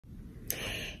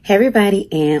Hey everybody,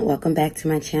 and welcome back to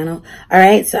my channel. All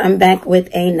right, so I'm back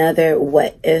with another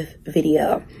what if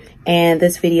video, and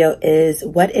this video is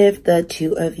what if the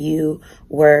two of you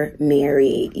were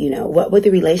married? You know, what would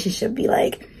the relationship be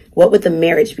like? What would the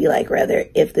marriage be like, rather,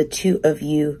 if the two of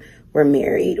you were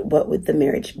married? What would the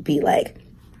marriage be like?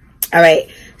 All right,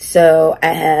 so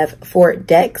I have 4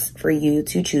 decks for you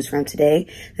to choose from today.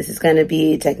 This is going to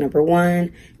be deck number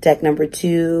 1, deck number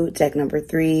 2, deck number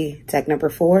 3, deck number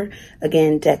 4.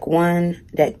 Again, deck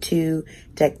 1, deck 2,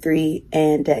 deck 3,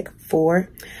 and deck 4.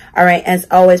 All right, as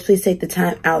always, please take the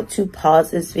time out to pause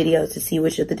this video to see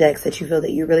which of the decks that you feel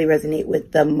that you really resonate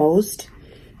with the most.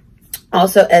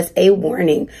 Also, as a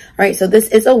warning, all right, so this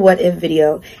is a what if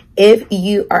video. If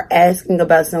you are asking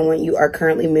about someone you are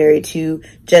currently married to,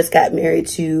 just got married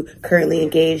to, currently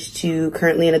engaged to,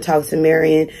 currently in a talks to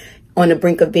marrying, on the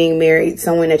brink of being married,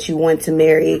 someone that you want to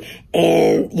marry,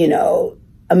 and, you know,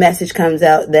 a message comes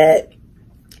out that,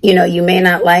 you know, you may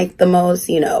not like the most,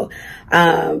 you know,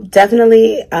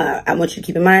 definitely, I want you to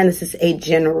keep in mind, this is a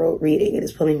general reading. It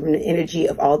is pulling from the energy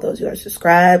of all those who are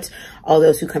subscribed, all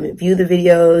those who come and view the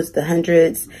videos, the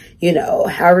hundreds, you know,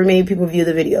 however many people view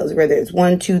the videos, whether it's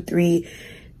 1, 2, 3,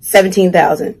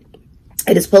 17,000.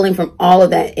 It is pulling from all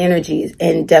of that energies,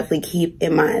 and definitely keep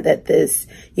in mind that this,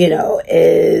 you know,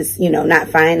 is, you know, not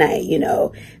finite, you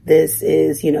know, this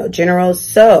is, you know, general.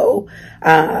 So,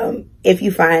 if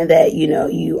you find that, you know,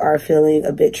 you are feeling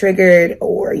a bit triggered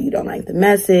or you don't like the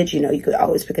message, you know, you could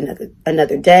always pick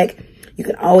another deck. You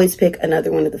can always pick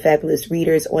another one of the fabulous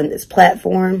readers on this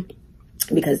platform,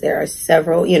 because there are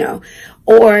several, you know,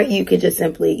 or you could just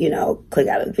simply, you know, click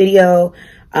out of the video,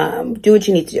 do what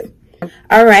you need to do.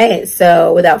 All right,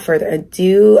 so without further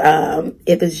ado,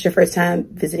 if this is your first time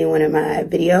visiting one of my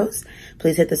videos,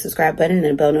 please hit the subscribe button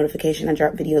and bell notification. I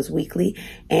drop videos weekly.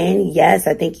 And yes,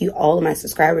 I thank you, all of my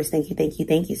subscribers. Thank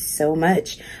you so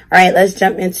much. All right, let's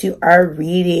jump into our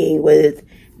reading with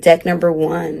deck number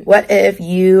 1. What if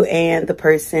you and the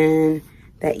person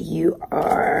that you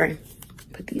are,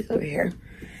 put these over here,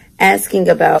 asking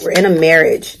about, we're in a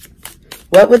marriage.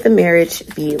 What would the marriage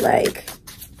be like?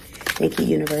 Thank you,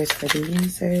 universe, for the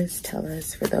answers. Tell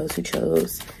us, for those who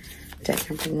chose deck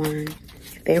number 1,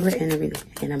 if they were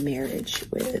in a marriage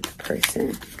with the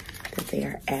person that they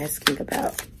are asking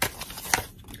about,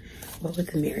 what would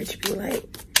the marriage be like?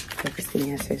 Give us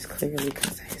the answers clearly,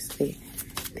 concisely.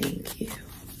 Thank you.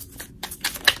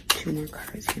 2 more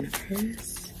cards,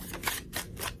 universe.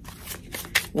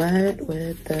 What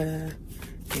would the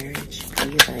marriage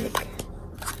be like?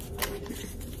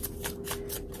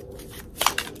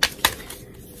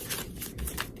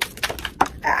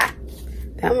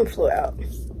 That one flew out.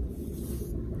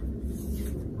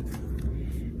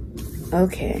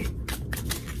 Okay.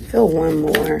 Fill one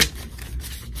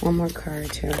more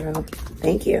card, tarot.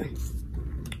 Thank you.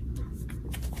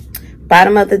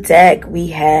 Bottom of the deck, we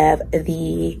have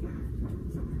the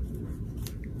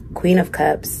Queen of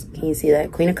Cups. Can you see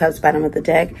that? Queen of Cups, bottom of the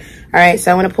deck. All right,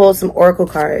 so I want to pull some oracle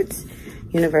cards.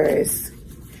 Universe,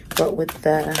 what would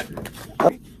the...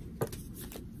 Oh.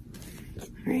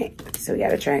 All right, so we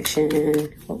got attraction.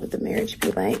 What would the marriage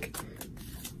be like?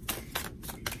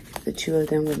 The two of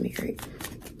them were married.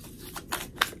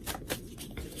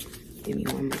 Give me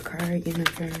one more card,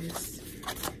 universe.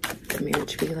 What would the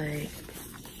marriage be like?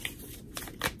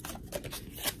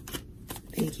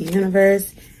 Thank you,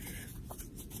 universe.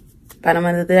 Bottom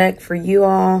of the deck for you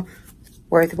all.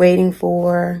 Worth waiting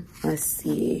for. Let's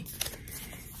see.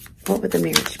 What would the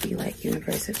marriage be like,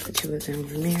 universe, if the two of them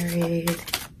were married?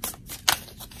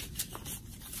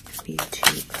 Need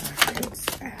 2 cards.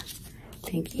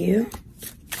 Thank you.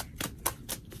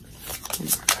 One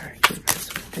more card. Universe,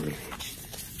 what the marriage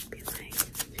be like?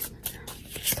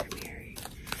 They're married.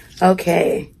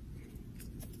 Okay.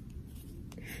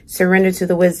 Surrender to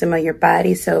the wisdom of your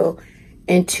body. So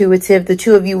intuitive. The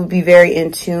two of you would be very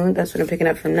in tune. That's what I'm picking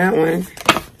up from that one.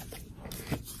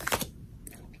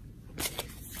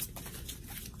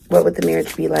 What would the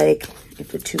marriage be like if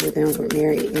the two of them were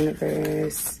married,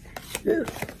 universe? Ooh.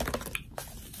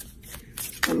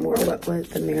 One more. What would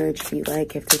the marriage be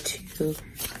like if the two of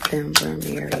them were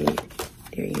married,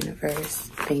 dear universe?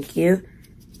 Thank you.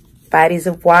 Bodies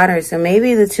of water. So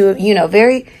maybe the two of, you know,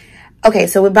 very... Okay,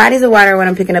 so with bodies of water, what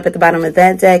I'm picking up at the bottom of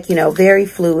that deck, you know, very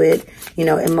fluid, you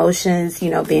know, emotions,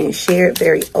 you know, being shared,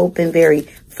 very open, very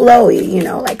flowy, you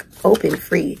know, like open,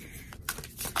 free.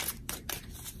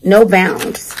 No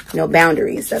bounds, no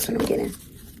boundaries. That's what I'm getting.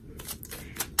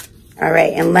 All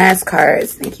right, and last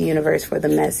cards. Thank you, universe, for the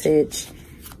message.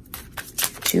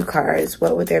 2 cards.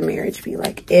 What would their marriage be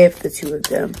like if the two of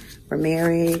them were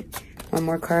married? One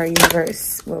more card,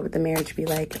 universe. What would the marriage be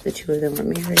like if the two of them were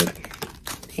married?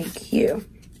 Thank you.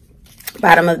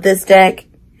 Bottom of this deck,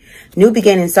 new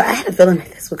beginnings. So I had a feeling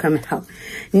that this would come out.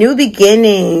 New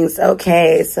beginnings.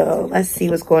 Okay, so let's see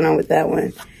what's going on with that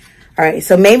one. All right,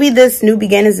 so maybe this new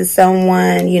beginnings is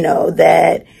someone, you know,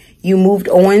 that you moved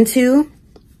on to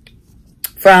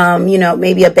from, you know,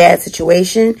 maybe a bad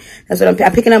situation. That's what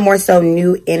I'm picking up, more so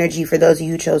new energy for those of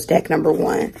you who chose deck number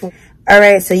 1. All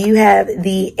right, so you have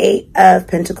the 8 of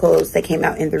Pentacles that came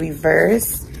out in the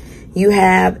reverse. You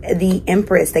have the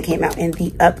Empress that came out in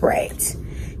the upright.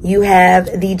 You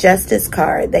have the Justice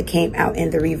card that came out in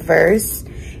the reverse.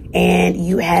 And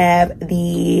you have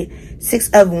the 6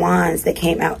 of Wands that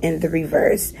came out in the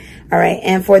reverse. All right,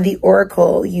 and for the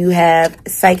Oracle, you have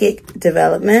Psychic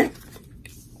Development.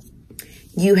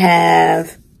 You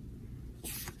have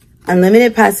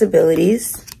Unlimited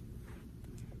Possibilities.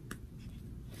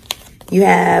 You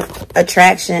have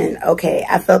Attraction. Okay,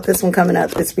 I felt this one coming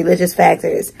up, this Religious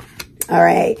Factors. All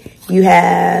right, you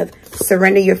have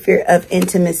Surrender Your Fear of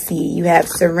Intimacy. You have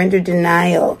Surrender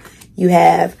Denial. You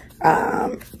have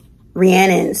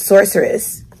Rhiannon,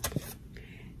 Sorceress.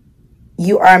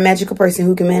 You are a magical person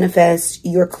who can manifest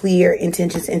your clear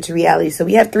intentions into reality. So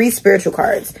we have 3 spiritual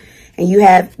cards. And you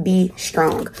have Be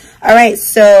Strong. All right,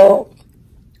 so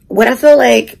what I feel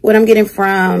like, what I'm getting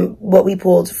from what we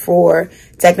pulled for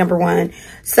deck number 1.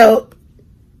 So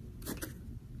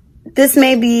this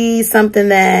may be something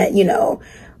that, you know,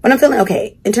 when I'm feeling,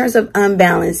 okay, in terms of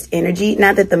unbalanced energy,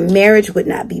 not that the marriage would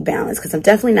not be balanced, because I'm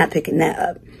definitely not picking that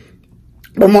up.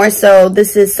 But more so,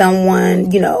 this is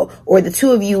someone, you know, or the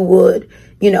two of you would,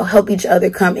 you know, help each other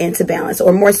come into balance.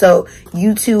 Or more so,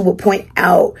 you two will point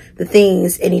out the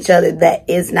things in each other that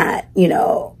is not, you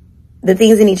know, the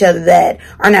things in each other that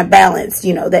are not balanced,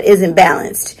 you know, that isn't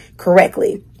balanced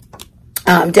correctly.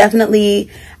 Definitely,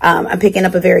 I'm picking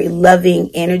up a very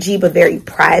loving energy, but very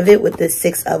private with the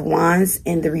 6 of Wands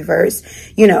in the reverse.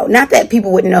 You know, not that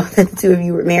people would know that the two of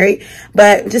you were married,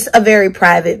 but just a very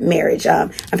private marriage. I'm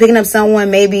picking up someone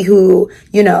maybe who,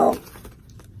 you know,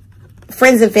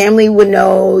 friends and family would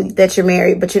know that you're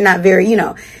married, but you're not very, you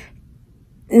know,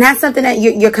 not something that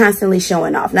you're constantly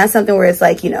showing off. Not something where it's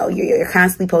like, you know, you're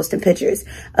constantly posting pictures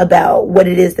about what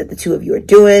it is that the two of you are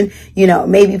doing. You know,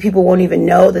 maybe people won't even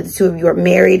know that the two of you are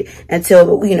married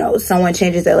until, you know, someone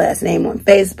changes their last name on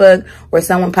Facebook or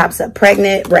someone pops up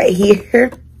pregnant right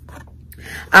here.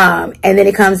 And then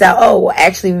it comes out, oh, well,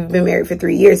 actually, we've been married for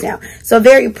 3 years now. So a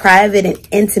very private and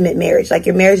intimate marriage, like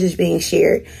your marriage is being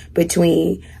shared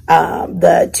between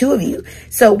the two of you.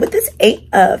 So with this 8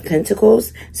 of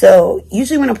Pentacles, so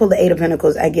usually when I pull the 8 of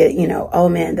Pentacles, I get, you know, oh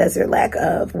man, that's their lack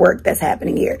of work that's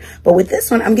happening here. But with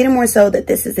this one, I'm getting more so that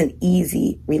this is an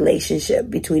easy relationship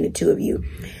between the two of you.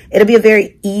 It'll be a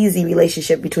very easy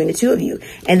relationship between the two of you.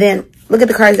 And then look at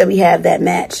the cards that we have that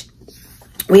match.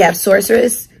 We have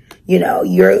Sorceress. You know,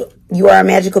 you are a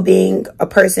magical being, a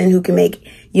person who can make,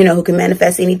 you know, who can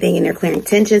manifest anything in their clear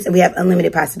intentions. And we have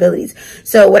unlimited possibilities.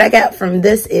 So what I got from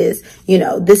this is, you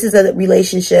know, this is a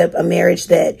relationship, a marriage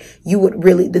that you would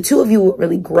really, the two of you would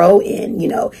really grow in. You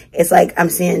know, it's like I'm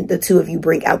seeing the two of you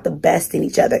bring out the best in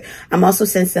each other. I'm also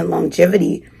sensing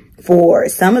longevity for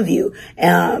some of you.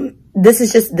 This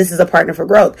is a partner for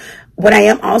growth. What I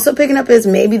am also picking up is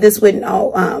maybe this wouldn't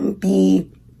all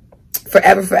be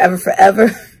forever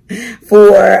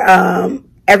for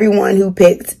everyone who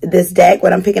picked this deck.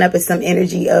 What I'm picking up is some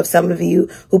energy of some of you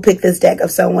who picked this deck of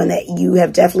someone that you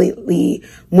have definitely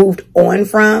moved on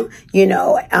from. You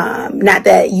know, not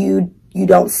that you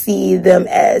don't see them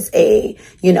as a,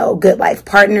 you know, good life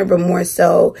partner, but more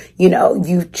so, you know,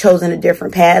 you've chosen a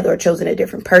different path or chosen a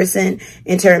different person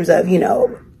in terms of, you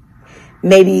know,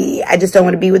 maybe I just don't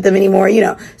want to be with them anymore, you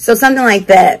know, so something like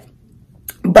that.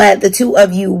 But the two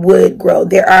of you would grow.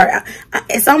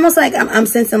 It's almost like I'm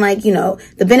sensing like, you know,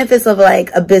 the benefits of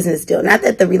like a business deal. Not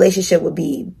that the relationship would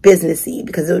be businessy,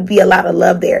 because it would be a lot of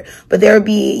love there, but there would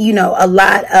be, you know, a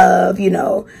lot of, you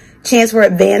know, chance for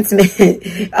advancement,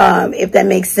 if that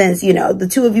makes sense. You know, the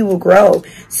two of you will grow.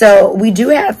 So we do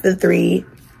have the 3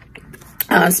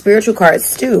 spiritual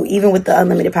cards too, even with the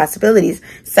unlimited possibilities,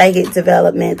 psychic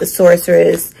development, the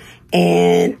sorceress,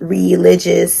 and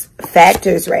religious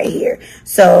factors right here.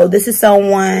 So this is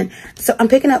someone, so I'm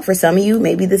picking up for some of you,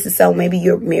 maybe this is someone, maybe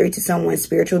you're married to someone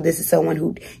spiritual. This is someone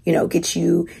who, you know, gets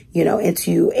you, you know,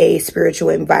 into a spiritual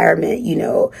environment, you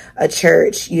know, a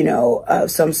church, you know, of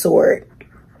some sort,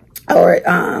 or,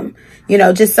 you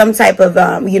know, just some type of,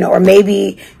 you know, or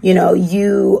maybe, you know,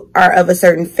 you are of a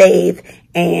certain faith.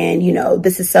 And, you know,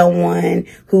 this is someone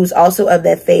who's also of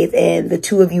that faith, and the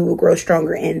two of you will grow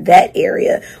stronger in that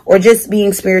area, or just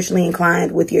being spiritually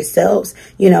inclined with yourselves,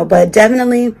 you know, but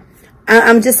definitely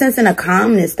I'm just sensing a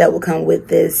calmness that will come with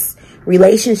this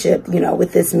relationship, you know,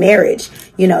 with this marriage.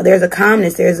 You know, there's a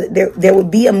calmness, there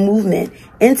would be a movement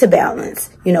into balance,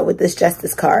 you know, with this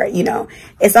Justice card. You know,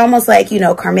 it's almost like, you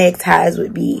know, karmic ties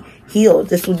would be healed.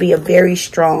 This would be a very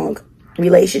strong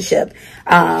relationship.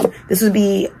 This would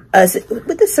be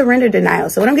with the surrender denial.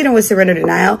 So what I'm getting with surrender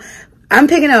denial, I'm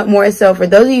picking up more so for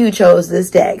those of you who chose this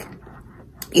deck.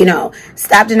 You know,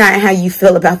 stop denying how you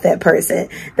feel about that person.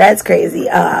 That's crazy.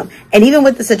 And even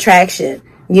with this attraction,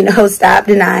 you know, stop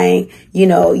denying, you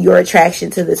know, your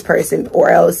attraction to this person, or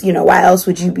else, you know, why else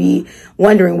would you be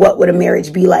wondering what would a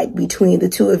marriage be like between the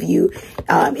two of you,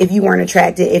 if you weren't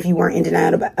attracted, if you weren't in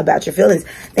denial about your feelings.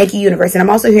 Thank you, universe. And I'm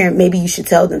also hearing maybe you should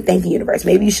tell them, thank you, universe.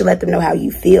 Maybe you should let them know how you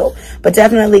feel. But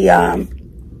definitely,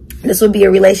 this would be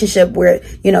a relationship where,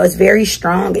 you know, it's very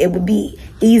strong. It would be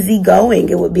easygoing.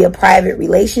 It would be a private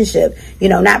relationship, you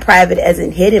know, not private as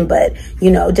in hidden, but, you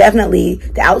know, definitely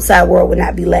the outside world would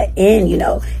not be let in. You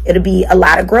know, it'll be a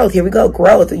lot of growth. Here we go.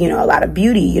 Growth, you know, a lot of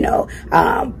beauty, you know,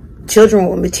 children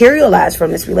will materialize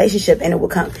from this relationship, and it will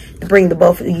come to bring the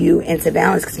both of you into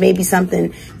balance. Because maybe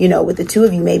something, you know, with the two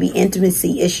of you, maybe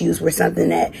intimacy issues were something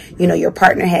that, you know, your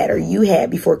partner had or you had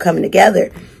before coming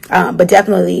together. But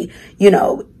definitely, you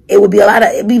know, it would be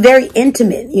it'd be very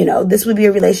intimate. You know, this would be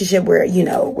a relationship where, you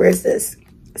know, where's this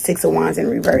Six of Wands in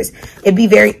reverse? It'd be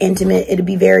very intimate. It'd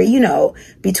be very, you know,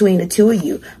 between the two of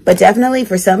you. But definitely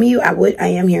for some of you, I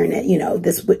am hearing that, you know,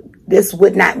 this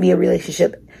would not be a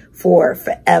relationship for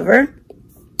forever.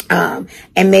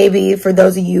 And maybe for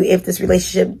those of you, if this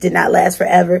relationship did not last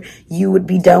forever, you would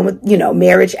be done with, you know,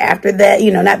 marriage after that,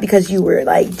 you know, not because you were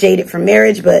like jaded from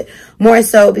marriage, but more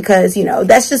so because, you know,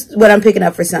 that's just what I'm picking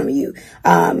up for some of you.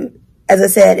 As I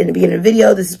said in the beginning of the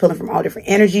video, this is pulling from all different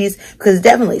energies, because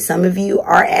definitely some of you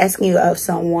are asking of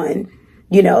someone,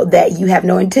 you know, that you have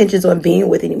no intentions on being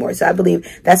with anymore. So I believe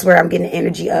that's where I'm getting the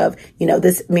energy of, you know,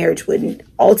 this marriage wouldn't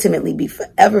ultimately be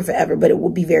forever, but it will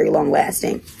be very long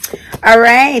lasting. All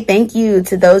right. Thank you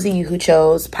to those of you who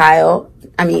chose pile.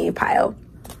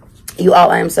 You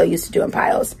all, I am so used to doing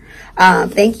piles.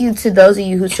 Thank you to those of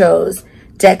you who chose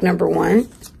deck number 1.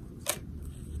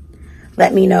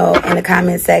 Let me know in the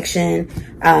comment section,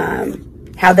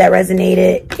 how that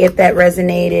resonated, if that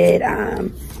resonated,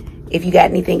 if you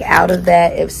got anything out of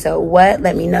that. If so, what?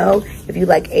 Let me know. If you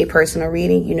like a personal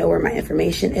reading, you know where my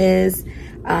information is.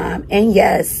 And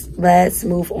yes, let's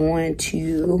move on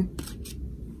to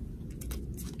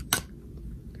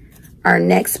our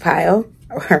next pile,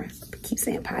 or I keep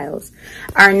saying piles.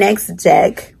 Our next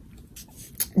deck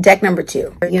number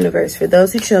 2. Universe, for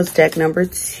those who chose deck number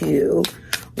 2,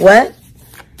 what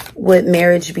would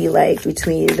marriage be like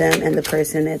between them and the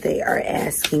person that they are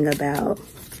asking about?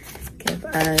 Give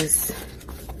us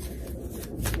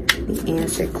the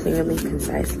answer clearly,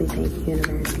 concisely. Thank you,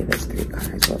 universe. Give us 3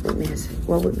 cards.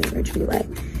 What would marriage be like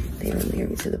if they were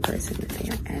married to the person that they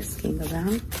are asking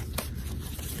about?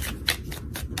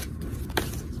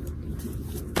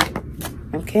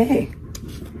 Okay.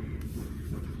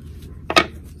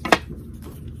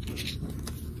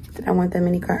 Did I want that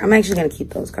many cards? I'm actually going to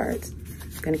keep those cards.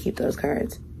 I'm going to keep those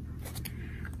cards.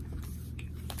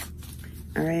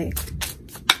 All right.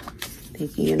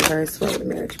 Thank you, universe. What would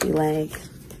marriage be like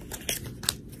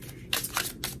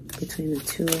between the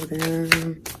two of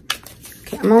them?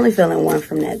 Okay, I'm only feeling one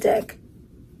from that deck.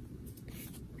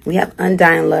 We have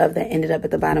Undying Love that ended up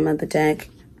at the bottom of the deck.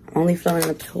 I'm only feeling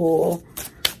a pull.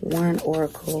 1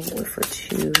 oracle for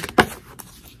 2.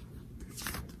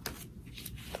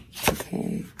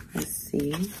 Okay, let's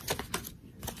see.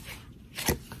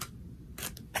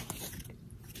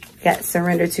 Got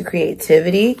surrender to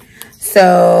creativity.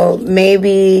 So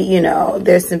maybe, you know,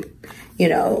 there's some, you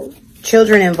know,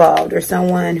 children involved, or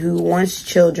someone who wants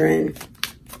children,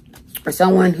 or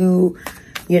someone who,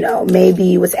 you know,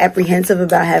 maybe was apprehensive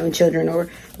about having children, or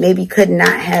maybe could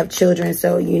not have children.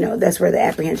 So, you know, that's where the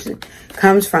apprehension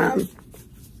comes from.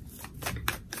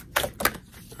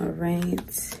 All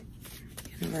right.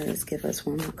 Let's give us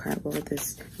one more card. What would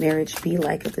this marriage be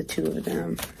like if the two of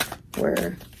them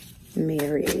were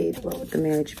married? What would the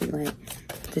marriage be like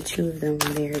if the two of them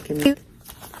were married? Give me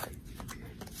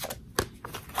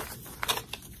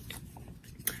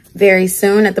very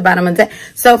soon at the bottom of the deck.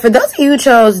 So for those of you who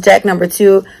chose deck number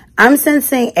 2, I'm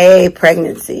sensing a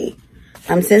pregnancy.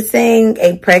 I'm sensing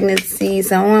a pregnancy.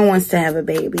 Someone wants to have a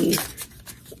baby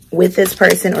with this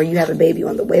person, or you have a baby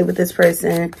on the way with this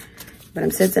person. But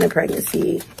I'm sensing a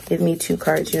pregnancy. Give me 2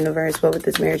 cards, universe. What would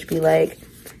this marriage be like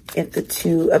if the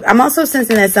two of... I'm also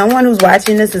sensing that someone who's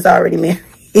watching this is already married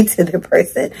to the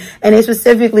person. And they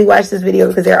specifically watched this video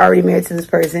because they're already married to this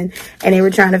person. And they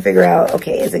were trying to figure out,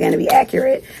 okay, is it going to be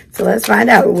accurate? So let's find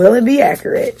out. Will it be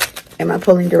accurate? Am I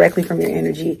pulling directly from your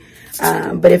energy?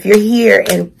 But if you're here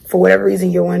and for whatever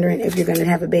reason you're wondering if you're going to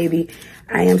have a baby,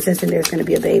 I am sensing there's going to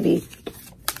be a baby.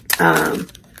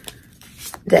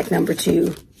 Deck number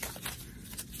 2.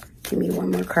 Give me one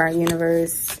more card,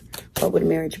 universe. What would a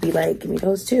marriage be like? Give me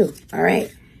those 2. All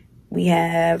right. We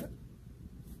have,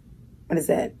 what is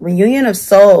that? Reunion of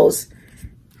souls.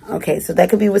 Okay, so that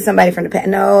could be with somebody from the past.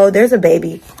 No, there's a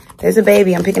baby. There's a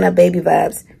baby. I'm picking up baby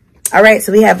vibes. All right,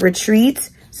 so we have retreat.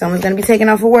 Someone's going to be taking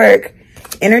off of work.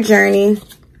 Inner journey.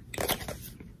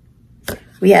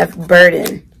 We have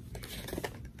burden.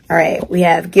 All right, we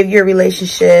have give your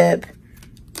relationship.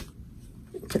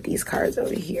 Put these cards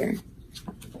over here.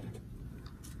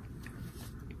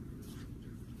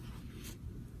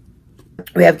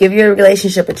 We have give your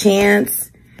relationship a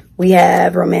chance. We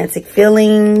have romantic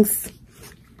feelings.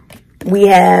 We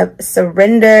have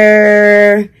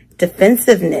surrender,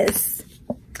 defensiveness.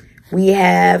 We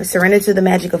have surrender to the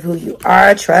magic of who you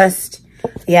are, trust.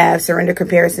 We have surrender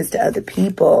comparisons to other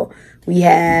people. We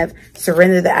have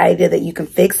surrender the idea that you can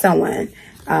fix someone.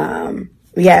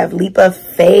 We have leap of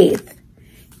faith.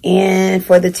 And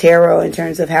for the tarot, in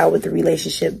terms of how would the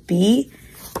relationship be,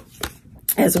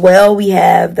 as well, we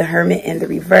have the Hermit in the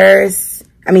reverse.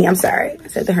 I'm sorry, I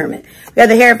said the Hermit. We have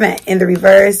the Hierophant in the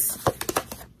reverse.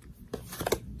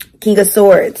 King of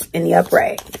Swords in the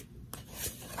upright.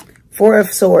 4 of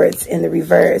Swords in the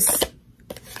reverse.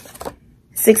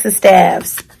 6 of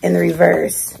Staves in the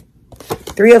reverse.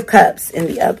 3 of Cups in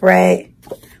the upright.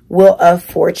 Wheel of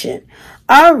Fortune.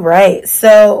 All right,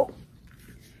 so,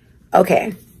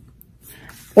 okay.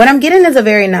 What I'm getting is a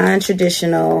very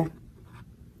non-traditional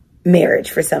marriage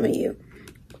for some of you,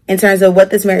 in terms of what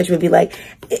this marriage would be like.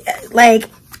 Like,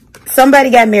 somebody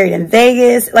got married in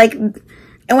Vegas, like,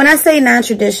 and when I say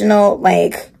non-traditional,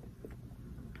 like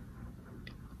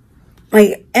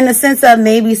in the sense of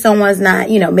maybe someone's not,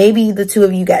 maybe the 2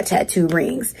 of you got tattoo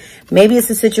rings. Maybe it's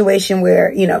a situation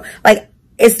where, like,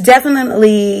 it's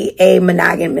definitely a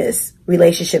monogamous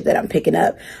relationship that I'm picking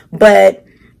up, but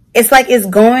it's like it's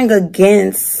going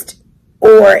against,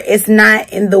 or it's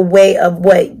not in the way of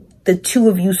what the 2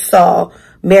 of you saw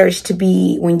marriage to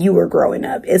be when you were growing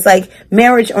up. It's like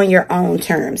marriage on your own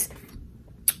terms.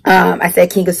 I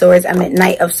said King of Swords. I meant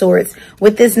Knight of Swords.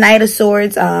 With this Knight of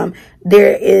Swords,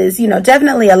 there is,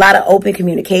 definitely a lot of open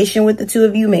communication with the 2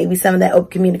 of you. Maybe some of that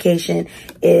open communication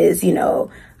is,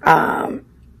 I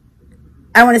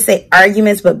want to say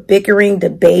arguments, but bickering,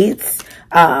 debates.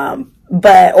 And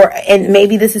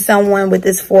maybe this is someone with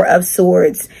this 4 of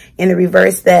Swords in the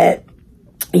reverse that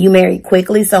you married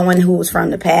quickly, someone who was from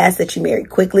the past that you married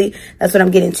quickly. That's what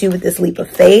I'm getting to with this leap of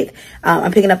faith.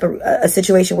 I'm picking up a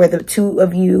situation where the 2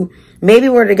 of you maybe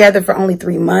were together for only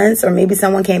 3 months, or maybe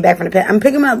someone came back from the past. I'm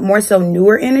picking up more so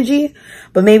newer energy,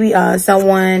 but maybe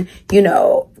someone,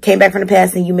 came back from the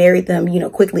past and you married them,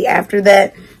 quickly after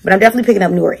that. But I'm definitely picking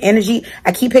up newer energy.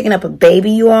 I keep picking up a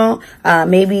baby, you all.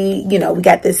 Maybe, we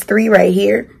got this 3 right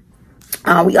here.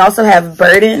 We also have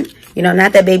burden.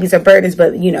 Not that babies are burdens,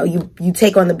 but, you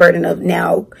take on the burden of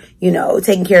now,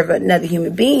 taking care of another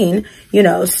human being,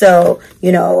 so,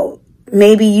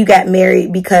 maybe you got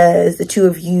married because the 2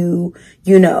 of you,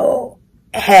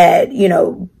 had,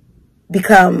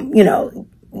 become,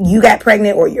 you got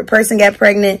pregnant, or your person got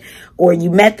pregnant, or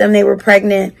you met them, they were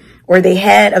pregnant, or they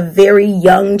had a very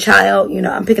young child.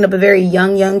 I'm picking up a very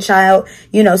young child,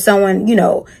 someone,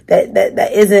 that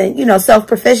isn't,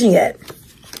 self-proficient yet.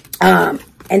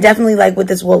 And definitely, like with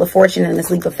this Wheel of Fortune and this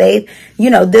leap of faith,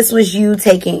 this was you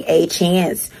taking a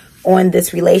chance on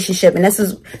this relationship. And this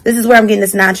is where I'm getting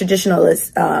this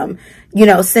non-traditionalist,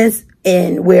 sense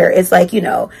in where it's like,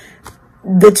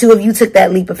 the 2 of you took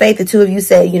that leap of faith. The 2 of you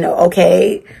said,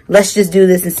 okay, let's just do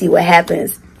this and see what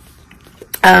happens.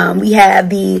 We have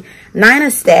the 9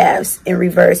 of Staves in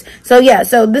reverse. So yeah,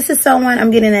 so this is someone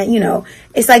I'm getting at,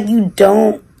 it's like you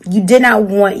did not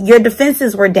want, your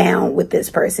defenses were down with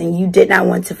this person. You did not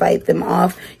want to fight them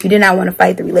off. You did not want to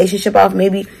fight the relationship off.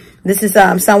 Maybe this is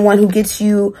someone who gets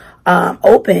you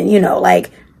open,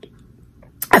 like,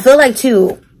 I feel like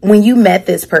too, when you met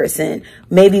this person,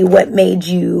 maybe what made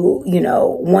you,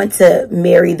 want to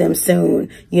marry them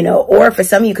soon, or for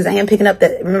some of you, because I am picking up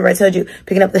that, remember I told you,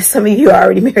 picking up that some of you are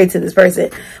already married to this person.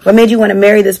 What made you want to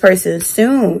marry this person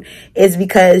soon is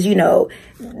because,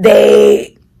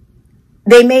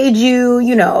 they made you,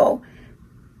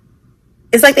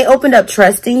 it's like they opened up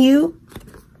trusting you.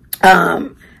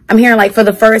 I'm hearing like for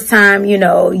the first time,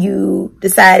 you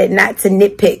decided not to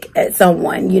nitpick at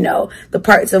someone, the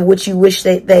parts of which you wish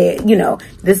that they,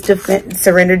 this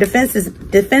surrender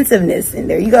defensiveness. And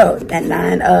there you go. That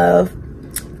 9 of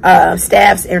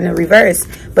staffs in the reverse.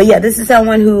 But yeah, this is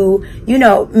someone who, you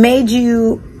know, made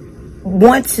you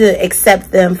want to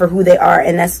accept them for who they are.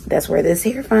 And that's where this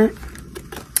here from.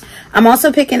 I'm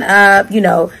also picking up, you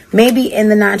know, maybe in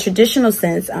the non-traditional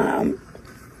sense, I'm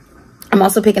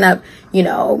also picking up, you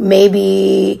know,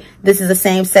 maybe this is a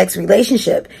same-sex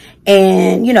relationship.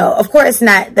 And, you know, of course,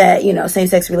 not that, you know,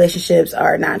 same-sex relationships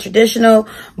are non-traditional,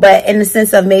 but in the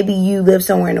sense of maybe you live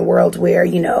somewhere in the world where,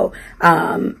 you know,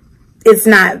 it's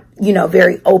not, you know,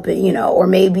 very open, you know, or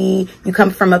maybe you come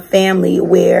from a family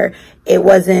where it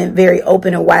wasn't very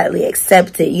open or widely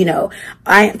accepted, you know.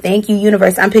 Thank you,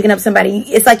 universe. I'm picking up somebody.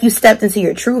 It's like you stepped into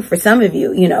your truth for some of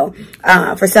you, you know.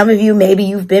 For some of you, maybe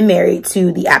you've been married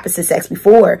to the opposite sex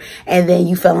before, and then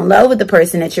you fell in love with the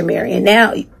person that you're marrying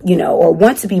now, you know, or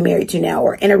want to be married to now,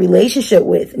 or in a relationship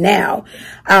with now.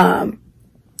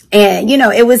 And, you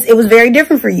know, it was very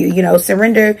different for you, you know,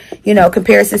 surrender, you know,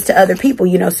 comparisons to other people,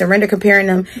 you know, surrender comparing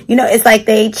them, you know, it's like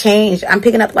they changed. I'm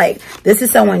picking up like, this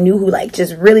is someone new who like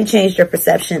just really changed your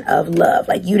perception of love.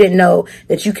 Like you didn't know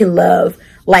that you can love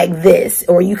like this,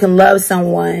 or you can love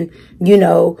someone, you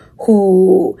know,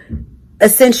 who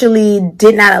essentially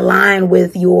did not align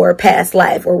with your past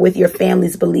life or with your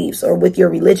family's beliefs or with your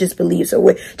religious beliefs or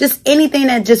with just anything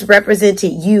that just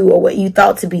represented you or what you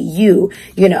thought to be you,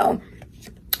 you know.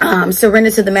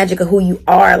 Surrender to the magic of who you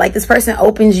are. Like this person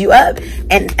opens you up.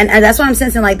 And that's what I'm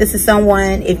sensing. Like this is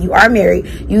someone, if you are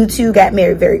married, you two got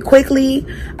married very quickly.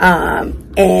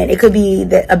 And it could be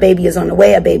that a baby is on the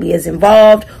way, a baby is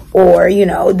involved, or, you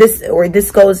know,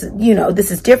 this goes, you know, this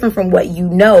is different from what you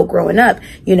know growing up.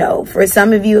 You know, for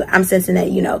some of you, I'm sensing that,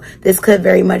 you know, this could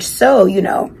very much so, you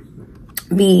know,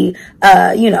 be,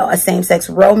 you know, a same-sex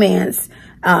romance,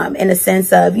 in the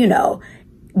sense of, you know,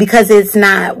 because it's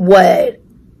not what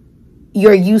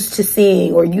you're used to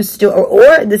seeing or used to,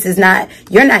 or this is not,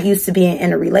 you're not used to being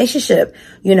in a relationship,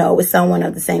 you know, with someone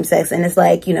of the same sex. And it's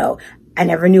like, you know, I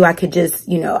never knew I could just,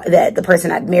 you know, that the person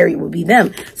I'd marry would be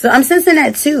them. So I'm sensing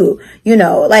that too, you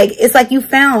know, like, it's like you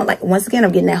found, like, once again,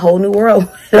 I'm getting that whole new world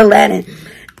with Aladdin,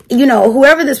 you know,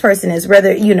 whoever this person is,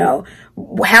 whether, you know,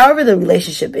 however the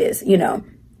relationship is, you know,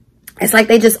 it's like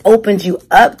they just opened you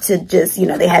up to just, you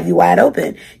know, they have you wide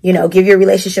open, you know, give your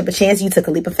relationship a chance. You took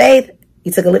a leap of faith.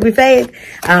 You took a leap of faith,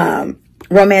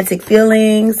 romantic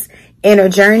feelings, inner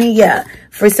journey. Yeah.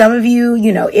 For some of you,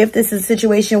 you know, if this is a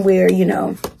situation where, you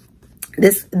know,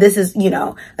 this is, you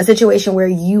know, a situation where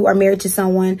you are married to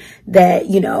someone that,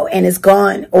 you know, and is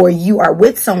gone, or you are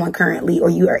with someone currently, or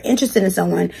you are interested in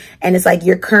someone, and it's like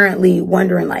you're currently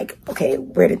wondering like, okay,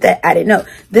 where did that, I didn't know.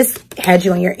 This had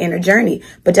you on your inner journey.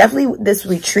 But definitely this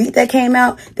retreat that came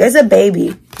out, there's a baby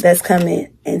that's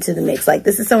coming into the mix. Like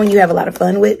this is someone you have a lot of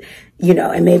fun with, you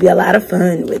know, and maybe a lot of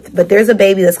fun with, but there's a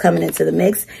baby that's coming into the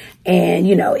mix. And,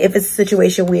 you know, if it's a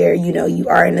situation where, you know, you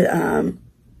are in a,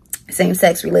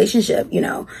 same-sex relationship, you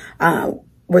know,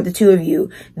 where the two of you,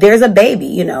 there's a baby,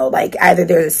 you know, like either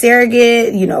there's a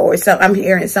surrogate, you know, or I'm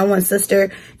hearing someone's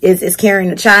sister is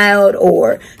carrying a child,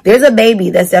 or there's a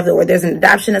baby that's definitely, or there's an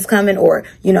adoption that's coming, or,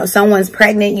 you know, someone's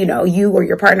pregnant, you know, you or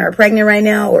your partner are pregnant right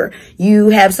now, or you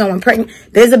have someone pregnant.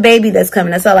 There's a baby that's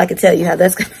coming. That's all I can tell you how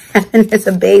that's going to happen. There's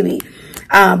a baby.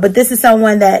 But this is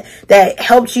someone that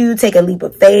helped you take a leap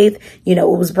of faith. You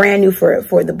know, it was brand new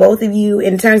for the both of you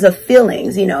in terms of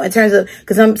feelings, you know, in terms of,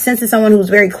 because I'm sensing someone who's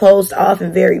very closed off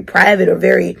and very private, or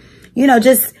very, you know,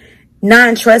 just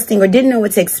non-trusting, or didn't know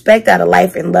what to expect out of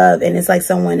life and love. And it's like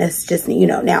someone that's just, you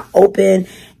know, now open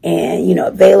and, you know,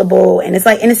 available. And it's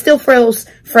like, and it still feels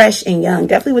fresh and young.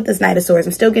 Definitely with this Knight of Swords,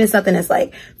 I'm still getting something that's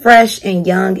like fresh and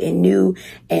young and new.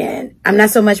 And I'm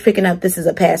not so much picking up this is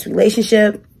a past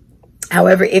relationship.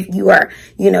 However, if you are,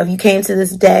 you know, if you came to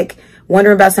this deck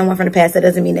wondering about someone from the past, that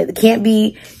doesn't mean that it can't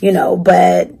be, you know,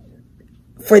 but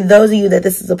for those of you that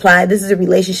this is applied, this is a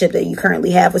relationship that you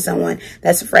currently have with someone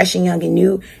that's fresh and young and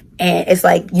new. And it's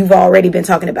like you've already been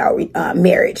talking about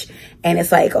marriage. And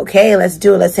it's like, okay, let's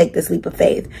do it. Let's take this leap of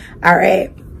faith. All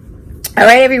right. All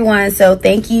right, everyone. So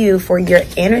thank you for your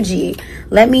energy.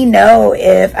 Let me know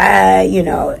if I, you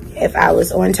know, if I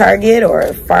was on target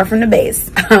or far from the base.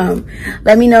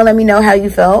 Let me know how you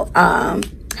felt, how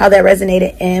that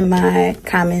resonated in my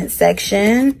comment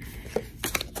section.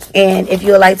 And if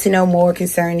you would like to know more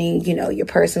concerning, you know, your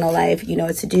personal life, you know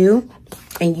what to do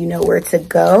and you know where to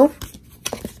go.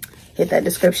 Hit that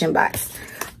description box.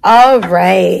 All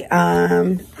right.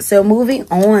 So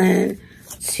moving on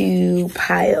to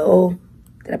pile.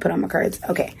 Did I put on my cards?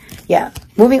 Okay. Yeah.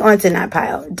 Moving on to not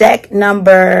pile. Deck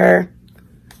number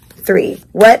 3.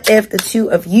 What if the two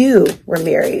of you were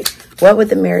married? What would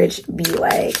the marriage be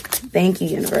like? Thank you,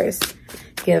 universe.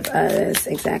 Give us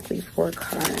exactly 4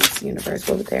 cards. Universe,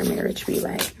 what would their marriage be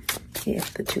like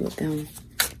if the two of them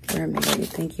were married?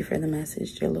 Thank you for the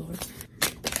message, dear Lord.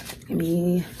 Give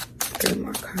me 3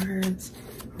 more cards.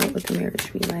 What would the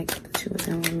marriage be like if the two of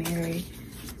them were married?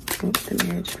 What would the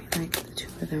marriage be like if the two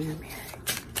of them were married?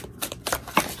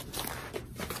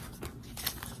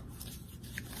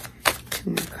 2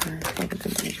 more cards. What would the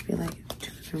marriage be like if the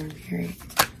two of them were married?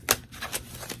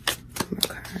 1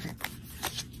 more card.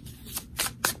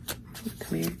 What would the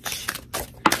marriage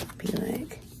be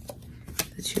like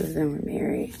if the two of them were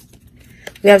married?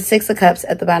 We have 6 of Cups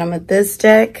at the bottom of this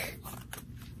deck.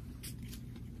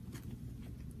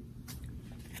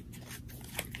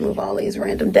 Move all these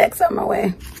random decks out my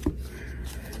way.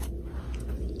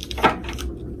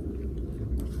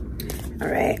 All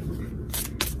right.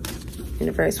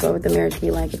 Universe, what would the marriage be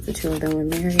like if the two of them were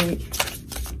married?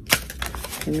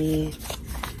 Give me,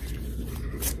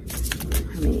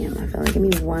 how many am I feeling? Give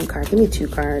me 1 card. Give me 2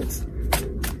 cards.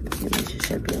 What the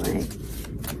relationship be like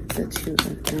if the two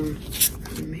of them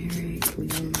were married? Give me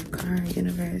 1 more card.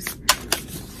 Universe,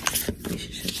 what the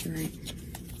relationship be like?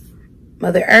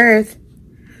 Mother Earth.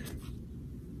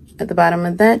 At the bottom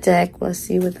of that deck, let's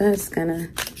see what that's gonna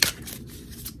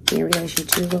be in relation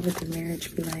to. What would the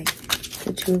marriage be like if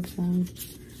the two of them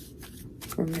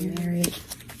were married?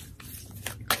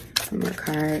 1 more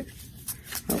card.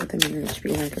 What would the marriage be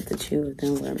like if the two of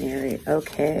them were married?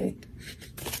 Okay.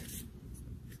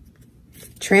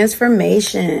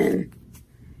 Transformation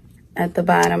at the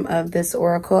bottom of this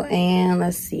oracle. And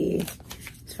let's see.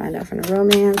 Let's find out from the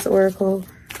romance oracle.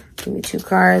 Give me 2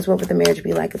 cards. What would the marriage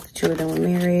be like if the two of them were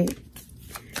married?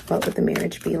 What would the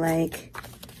marriage be like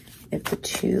if the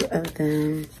two of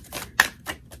them,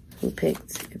 who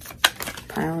picked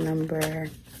pile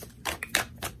number,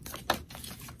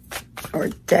 or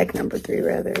deck number 3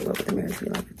 rather, what would the marriage be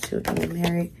like if the two of them were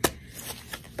married?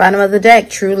 Bottom of the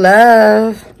deck, true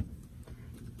love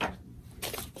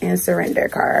and surrender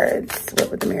cards. What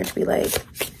would the marriage be like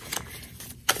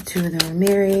if the two of them were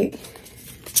married?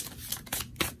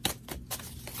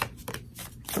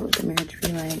 What would the marriage be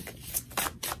like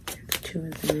if the two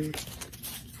of them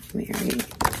married?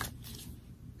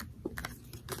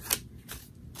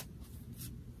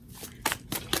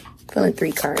 Feeling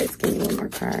 3 cards. Give me 1 more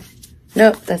card.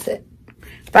 Nope, that's it.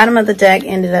 Bottom of the deck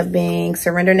ended up being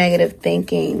surrender negative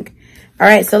thinking. All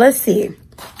right, so let's see.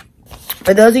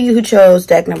 For those of you who chose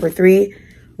deck number 3,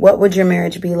 what would your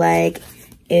marriage be like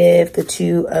if the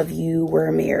two of you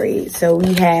were married? So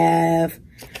we have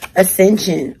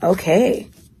ascension. Okay.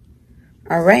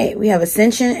 All right, we have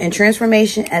ascension and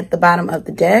transformation at the bottom of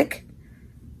the deck.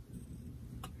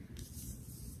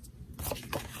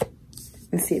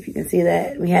 Let's see if you can see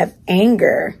that. We have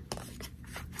anger.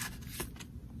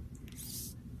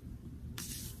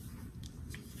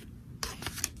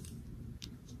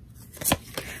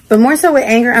 But more so with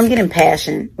anger, I'm getting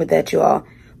passion with that, you all.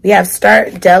 We have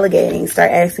start delegating,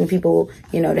 start asking people,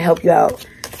 you know, to help you out.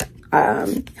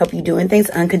 Help you doing things,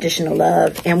 unconditional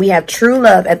love. And we have true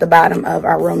love at the bottom of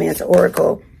our romance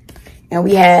oracle. And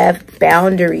we have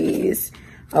boundaries.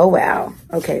 Oh, wow.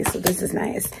 Okay, so this is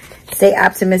nice. Stay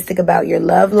optimistic about your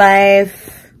love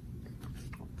life.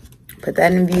 Put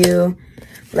that in view.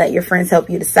 Let your friends help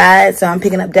you decide. So I'm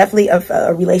picking up definitely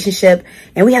a relationship.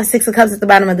 And we have 6 of Cups at the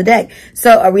bottom of the deck.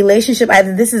 So a relationship,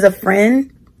 either this is a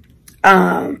friend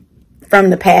from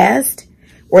the past,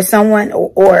 or someone,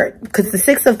 or because the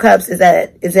 6 of Cups is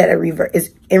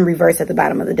in reverse at the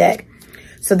bottom of the deck.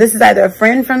 So this is either a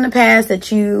friend from the past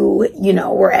that you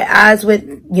know, were at odds with,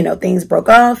 you know, things broke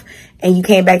off and you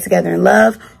came back together in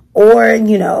love, or,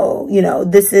 you know,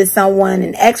 this is someone,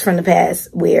 an ex from the past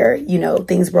where, you know,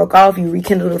 things broke off, you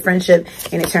rekindled a friendship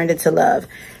and it turned into love.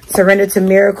 Surrender to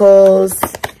miracles,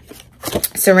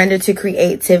 surrender to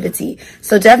creativity.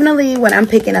 So definitely what I'm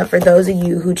picking up for those of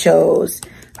you who chose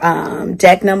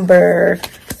deck number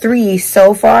 3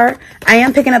 so far, I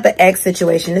am picking up an ex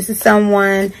situation. This is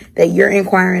someone that you're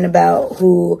inquiring about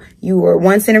who you were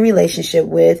once in a relationship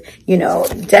with. You know,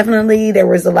 definitely there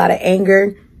was a lot of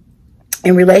anger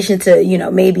in relation to, you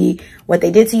know, maybe what they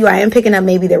did to you. I am picking up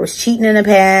maybe there was cheating in the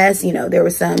past. You know, there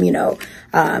was some, you know,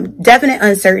 definite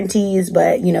uncertainties,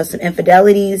 but, you know, some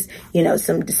infidelities, you know,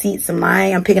 some deceit, some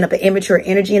lying. I'm picking up an immature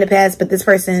energy in the past, but this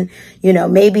person, you know,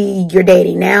 maybe you're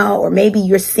dating now, or maybe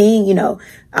you're seeing, you know,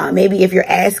 maybe if you're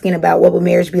asking about what would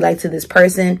marriage be like to this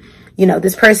person, you know,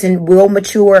 this person will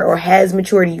mature or has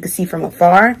matured. You can see from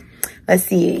afar. Let's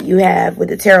see. You have with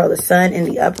the tarot, the Sun in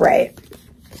the upright.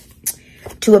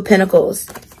 2 of Pentacles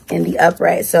in the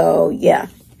upright. So yeah,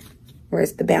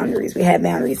 where's the boundaries? We have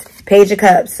boundaries. Page of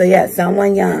Cups. So yeah,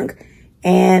 someone young.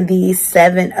 And the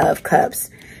 7 of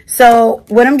Cups. So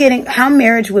what I'm getting, how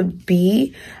marriage would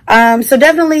be, so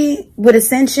definitely with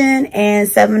Ascension and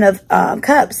Seven of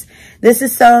Cups, this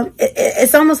is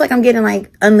it's almost like I'm getting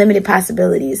like unlimited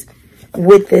possibilities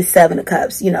with this Seven of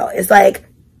Cups. You know, it's like,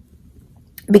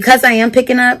 because I am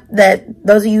picking up that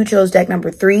those of you who chose deck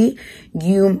number 3,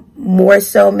 you more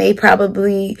so may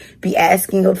probably be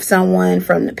asking of someone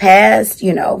from the past,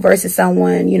 you know, versus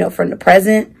someone, you know, from the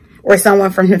present, or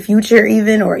someone from the future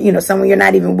even, or, you know, someone you're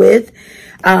not even with.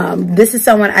 This is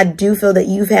someone I do feel that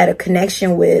you've had a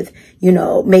connection with, you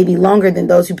know, maybe longer than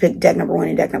those who picked deck number 1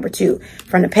 and deck number 2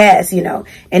 from the past, you know,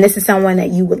 and this is someone that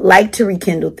you would like to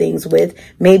rekindle things with.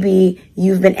 Maybe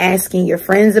you've been asking your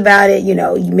friends about it, you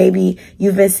know, maybe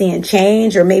you've been seeing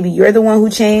change, or maybe you're the one who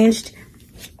changed.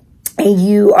 And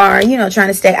you are, you know, trying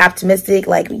to stay optimistic,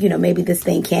 like, you know, maybe this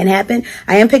thing can happen.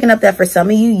 I am picking up that for some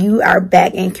of you, you are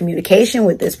back in communication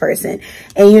with this person.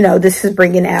 And, you know, this is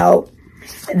bringing out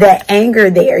that anger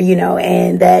there, you know,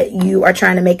 and that you are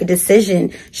trying to make a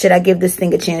decision. Should I give this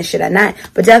thing a chance? Should I not?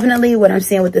 But definitely what I'm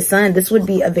seeing with the Sun, this would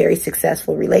be a very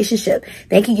successful relationship.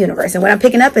 Thank you, universe. And what I'm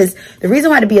picking up is the reason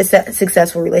why to be a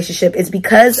successful relationship is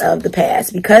because of the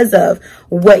past, because of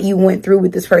what you went through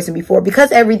with this person before,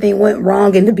 because everything went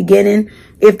wrong in the beginning.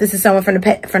 If this is someone from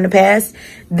the past,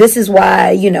 this is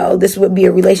why, you know, this would be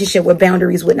a relationship where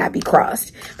boundaries would not be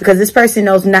crossed, because this person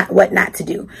knows what not to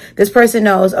do. This person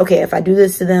knows, okay, if I do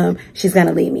this to them, she's going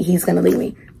to leave me. He's going to leave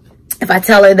me. If I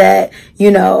tell her that,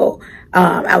 you know,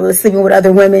 I was sleeping with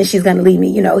other women, she's going to leave me.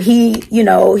 You know, he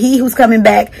who's coming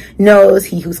back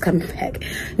knows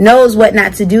knows what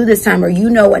not to do this time, or you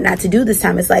know what not to do this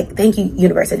time. It's like, thank you,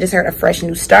 universe. I just heard a fresh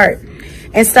new start.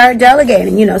 And start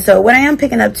delegating, you know. So what I am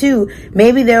picking up too,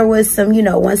 maybe there was some, you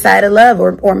know, one-sided love,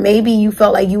 or maybe you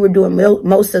felt like you were doing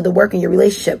most of the work in your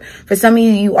relationship. For some of you,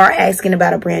 you are asking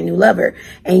about a brand new lover,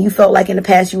 and you felt like in the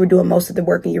past you were doing most of the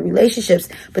work in your relationships.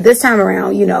 But this time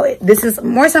around, you know, this is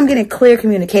more so I'm getting clear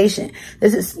communication.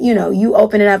 This is, you know, you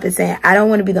opening up and saying, I don't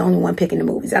want to be the only one picking the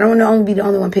movies. I don't want to be the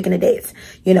only one picking the dates,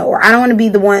 you know, or I don't want to be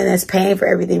the one that's paying for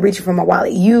everything, reaching for my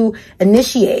wallet. You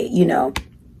initiate, you know.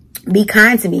 Be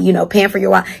kind to me, you know, paying for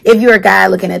your wallet. If you're a guy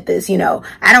looking at this, you know,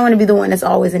 I don't want to be the one that's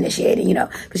always initiating, you know,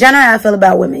 because y'all know how I feel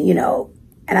about women, you know,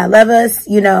 and I love us,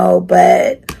 you know,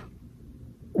 but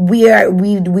we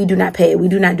do not pay. We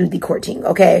do not do the courting.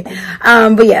 Okay.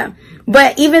 But yeah,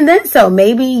 but even then, so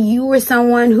maybe you were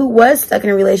someone who was stuck in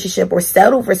a relationship or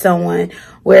settled for someone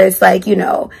where it's like, you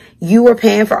know, you were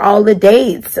paying for all the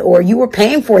dates, or you were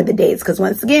paying for the dates. Cause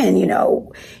once again, you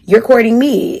know, you're courting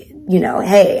me. You know,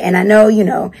 hey, and I know, you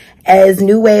know, as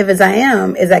new wave as I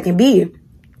am, as I can be,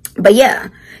 but yeah,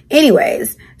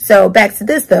 anyways, so back to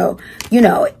this though, you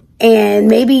know, and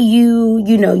maybe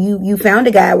you found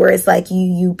a guy where it's like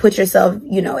you put yourself,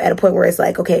 you know, at a point where it's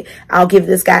like, okay, I'll give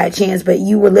this guy a chance, but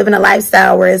you were living a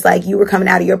lifestyle where it's like you were coming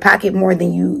out of your pocket more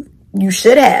than you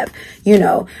should have, you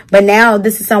know, but now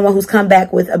this is someone who's come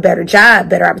back with a better job,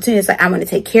 better opportunity. It's like, I'm going to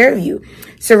take care of you.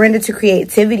 Surrender to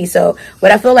creativity. So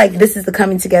what I feel like this is the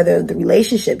coming together of the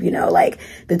relationship, you know, like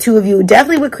the two of you,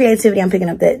 definitely with creativity. I'm picking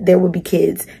up that there will be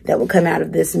kids that will come out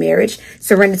of this marriage.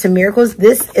 Surrender to miracles.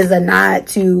 This is a nod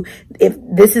to, if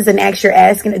this is an act you're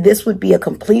asking, this would be a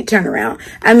complete turnaround.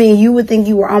 I mean, you would think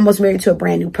you were almost married to a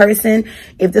brand new person.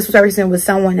 If this person was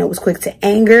someone that was quick to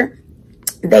anger,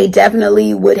 they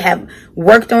definitely would have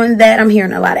worked on that. I'm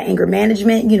hearing a lot of anger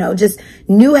management, you know, just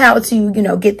knew how to, you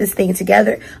know, get this thing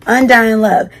together. Undying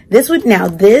love. This would now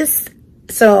this.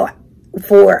 So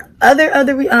for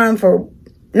for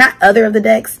not other of the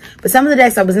decks, but some of the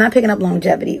decks I was not picking up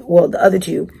longevity. Well, the other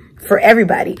two for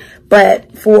everybody,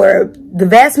 but for the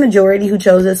vast majority who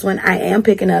chose this one, I am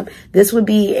picking up this would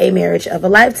be a marriage of a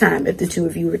lifetime. If the two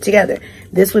of you were together,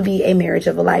 this would be a marriage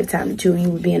of a lifetime. The two of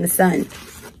you would be in the sun.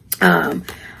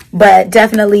 But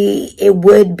definitely it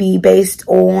would be based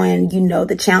on, you know,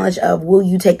 the challenge of, will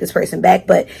you take this person back?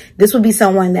 But this would be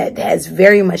someone that has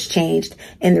very much changed.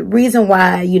 And the reason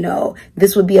why, you know,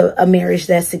 this would be a marriage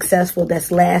that's successful,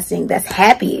 that's lasting, that's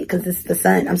happy, because this is the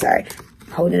sun. I'm sorry,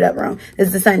 I'm holding it up wrong. This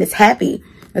is the sun. It's happy.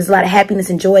 There's a lot of happiness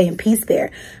and joy and peace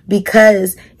there,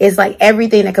 because it's like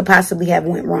everything that could possibly have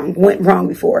went wrong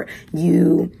before.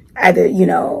 You either, you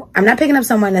know, I'm not picking up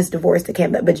someone that's divorced that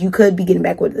can't, but you could be getting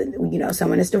back with, you know,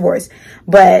 someone that's divorced.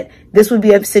 But this would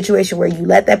be a situation where you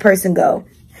let that person go.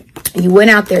 You went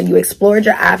out there, you explored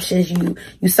your options,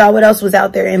 you saw what else was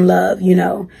out there in love, you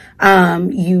know,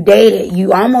 you dated,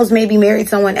 you almost maybe married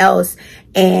someone else,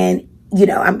 and you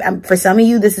know, for some of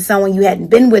you, this is someone you hadn't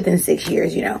been with in 6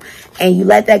 years, you know, and you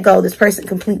let that go. This person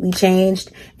completely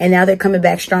changed, and now they're coming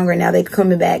back stronger. Now they're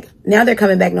coming back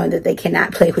knowing that they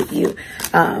cannot play with you.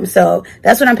 So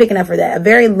that's what I'm picking up for that. A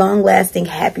very long lasting,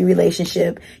 happy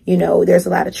relationship. You know, there's a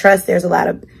lot of trust. There's a lot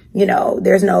of, you know,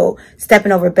 there's no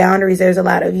stepping over boundaries. There's a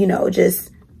lot of, you know,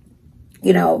 just,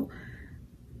 you know,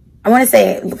 I want to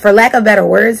say, for lack of better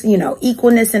words, you know,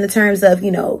 equalness in the terms of,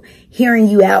 you know, hearing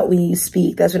you out when you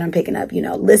speak. That's what I'm picking up, you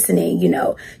know, listening, you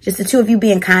know, just the two of you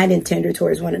being kind and tender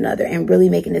towards one another and really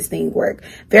making this thing work.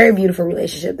 Very beautiful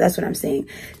relationship. That's what I'm seeing.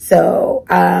 So,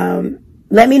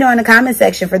 let me know in the comment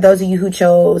section, for those of you who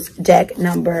chose deck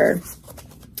number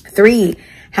 3,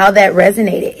 how that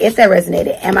resonated. If that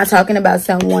resonated, am I talking about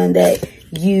someone that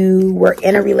you were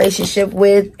in a relationship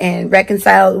with and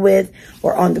reconciled with,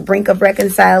 or on the brink of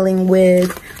reconciling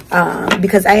with?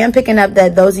 Because I am picking up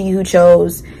that those of you who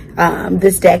chose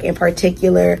this deck in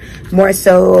particular more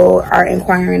so are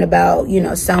inquiring about, you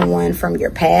know, someone from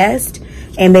your past,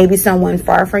 and maybe someone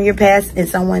far from your past, and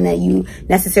someone that you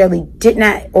necessarily did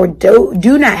not or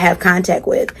do not have contact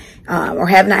with, or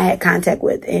have not had contact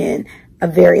with in a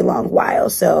very long while.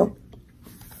 So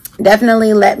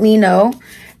definitely let me know.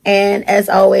 And as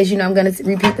always, you know, I'm going to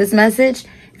repeat this message.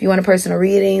 If you want a personal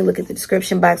reading, look at the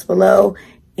description box below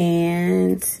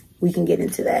and we can get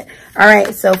into that. All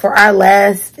right. So for our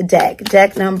last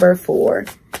deck number 4,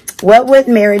 what would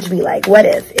marriage be like? What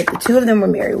if the two of them were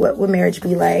married, what would marriage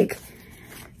be like,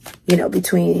 you know,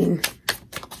 between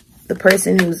the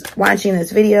person who's watching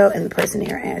this video and the person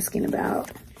you're asking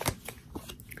about?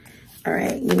 All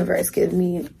right. Universe, give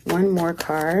me one more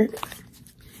card.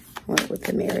 What would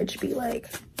the marriage be like?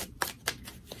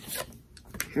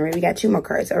 All right, we got 2 more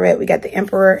cards. All right, we got the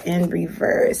Emperor in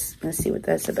reverse. Let's see what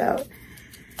that's about.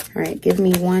 All right, give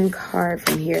me one card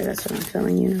from here. That's what I'm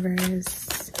feeling,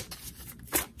 universe.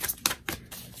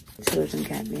 2 of them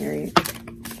got married.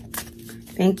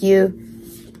 Thank you.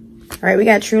 All right, we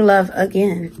got true love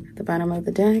again at the bottom of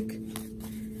the deck.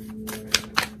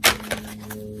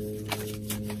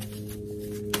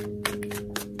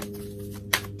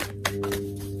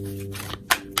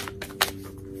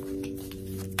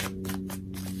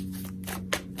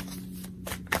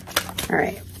 All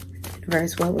right,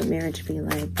 universe, what would marriage be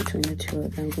like between the 2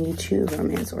 of them? Give me 2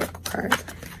 romance oracle cards.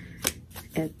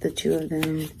 If the 2 of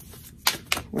them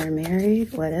were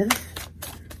married, what if?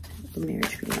 What would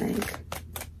marriage be like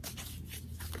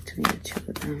between the 2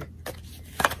 of them?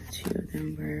 The 2 of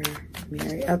them were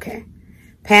married. Okay.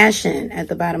 Passion at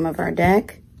the bottom of our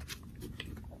deck.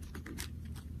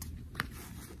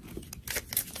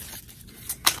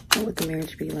 What would the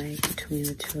marriage be like between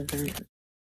the 2 of them?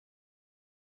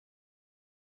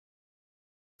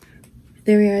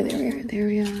 There we are, there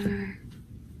we are.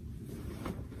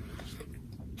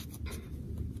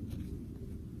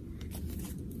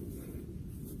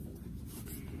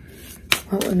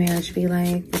 What would marriage be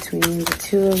like between the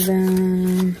 2 of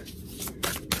them?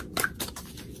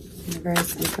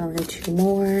 Universe, I'm feeling 2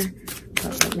 more.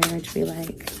 What would marriage be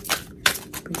like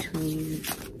between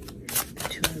the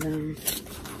 2 of them?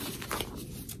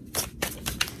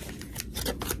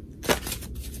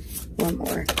 One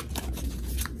more.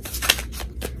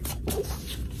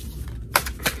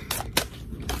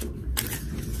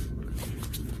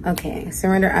 Okay,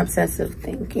 surrender obsessive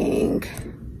thinking.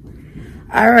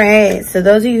 All right, so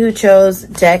those of you who chose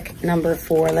deck number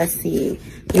 4, let's see.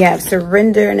 We have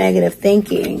surrender negative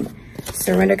thinking,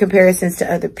 surrender comparisons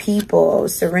to other people,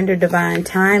 surrender divine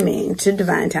timing to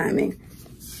divine timing.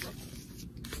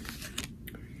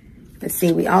 Let's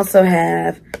see, we also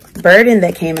have burden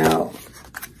that came out.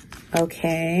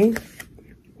 Okay,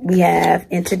 we have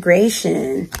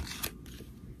integration.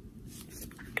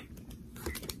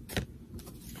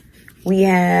 We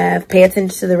have pay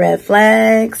attention to the red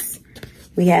flags.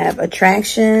 We have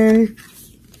attraction.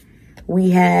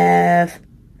 We have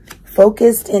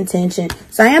focused intention.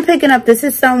 So I am picking up, this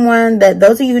is someone that,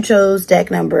 those of you who chose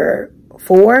deck number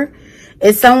 4,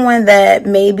 is someone that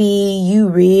maybe you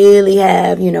really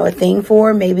have, you know, a thing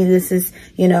for. Maybe this is,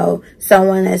 you know,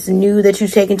 someone that's new that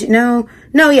you've taken to,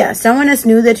 yeah, someone that's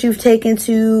new that you've taken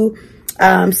to,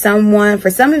 someone,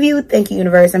 for some of you, thank you,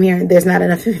 universe, I'm hearing there's not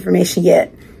enough information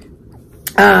yet.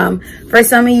 For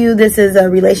some of you, this is a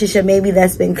relationship maybe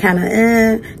that's been kind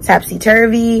of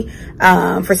topsy-turvy.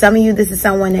 For some of you, this is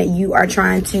someone that you are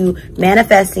trying to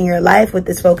manifest in your life with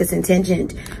this focused intention.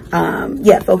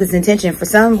 Focused intention. For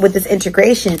some, with this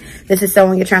integration, this is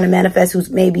someone you're trying to manifest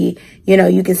who's maybe, you know,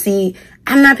 you can see,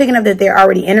 I'm not picking up that they're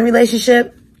already in a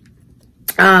relationship.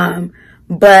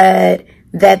 But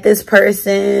that this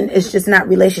person is just not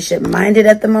relationship minded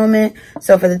at the moment.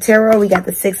 So for the tarot, we got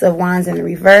the 6 of Wands in the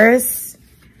reverse.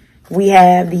 We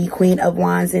have the Queen of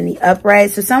Wands in the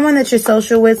upright. So someone that you're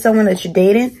social with, someone that you're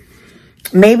dating.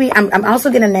 Maybe I'm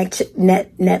also getting a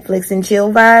Netflix and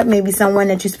chill vibe. Maybe someone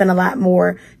that you spend a lot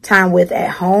more time with at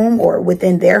home or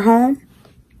within their home.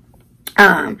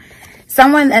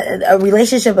 Someone, a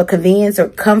relationship of convenience or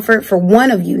comfort for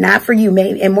one of you, not for you,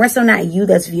 maybe, and more so not you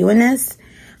that's viewing this.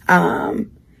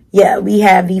 Yeah, we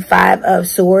have the 5 of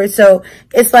Swords. So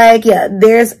it's like, yeah,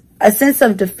 there's a sense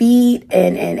of defeat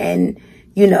and,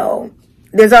 you know,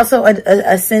 there's also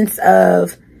a sense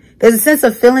of, there's a sense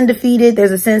of feeling defeated.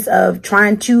 There's a sense of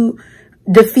trying to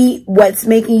defeat what's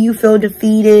making you feel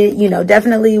defeated. You know,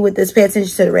 definitely with this, pay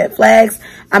attention to the red flags.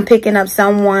 I'm picking up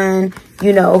someone,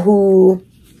 you know, who,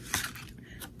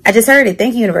 I just heard it.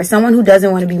 Thank you, universe. Someone who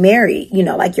doesn't want to be married, you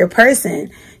know, like your person,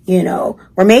 you know,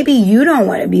 or maybe you don't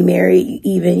want to be married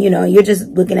even, you know, you're just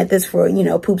looking at this for, you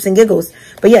know, poops and giggles.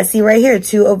 But yeah, see right here,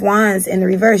 2 of Wands in the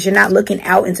reverse. You're not looking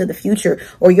out into the future,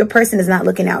 or your person is not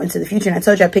looking out into the future. And I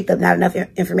told you I picked up not enough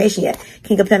information yet.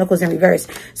 King of Pentacles in reverse.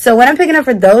 So what I'm picking up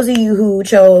for those of you who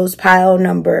chose pile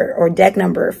number or deck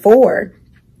number 4,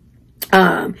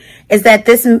 is that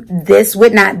this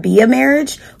would not be a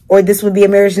marriage, or this would be a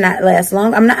marriage not last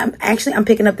long. I'm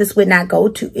picking up this would not go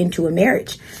into a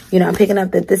marriage. You know, I'm picking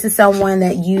up that this is someone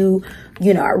that you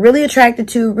know, are really attracted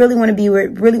to, really want to be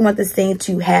with, really want this thing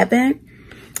to happen.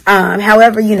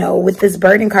 However, you know, with this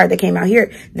burden card that came out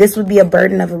here, this would be a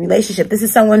burden of a relationship. This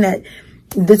is someone that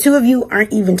the two of you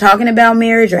aren't even talking about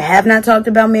marriage, or have not talked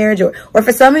about marriage, or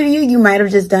for some of you, you might have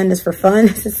just done this for fun.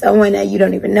 This is someone that you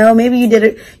don't even know. Maybe you did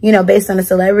it, you know, based on a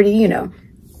celebrity, you know.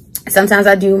 Sometimes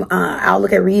I do, I'll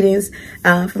look at readings,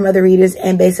 from other readers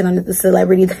and base it on the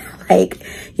celebrity that I like,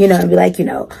 you know, and be like, you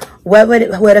know, what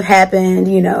would have happened,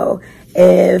 you know,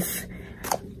 if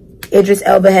Idris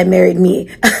Elba had married me,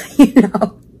 you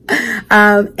know.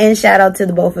 And shout out to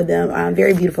the both of them.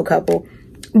 Very beautiful couple.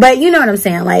 But you know what I'm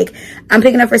saying? Like, I'm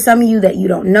picking up for some of you that you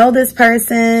don't know this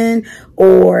person,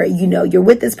 or, you know, you're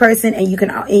with this person and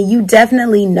you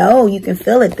definitely know, you can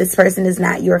feel it. This person is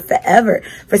not your forever.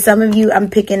 For some of you, I'm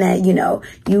picking at, you know,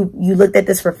 you looked at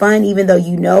this for fun, even though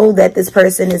you know that this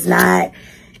person is not,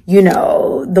 you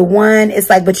know, the one. It's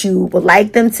like, but you would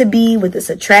like them to be, with this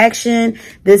attraction,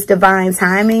 this divine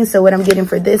timing. So what I'm getting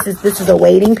for this is a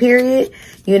waiting period,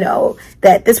 you know,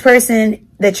 that this person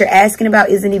that you're asking about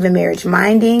isn't even marriage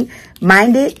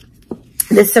minded.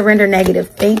 This surrender negative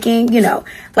thinking, you know,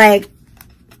 like,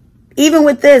 even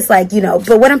with this, like, you know,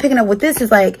 but what I'm picking up with this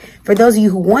is like, for those of you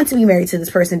who want to be married to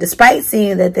this person, despite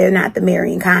seeing that they're not the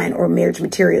marrying kind or marriage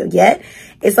material yet,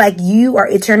 it's like you are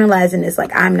internalizing this,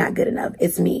 like, I'm not good enough.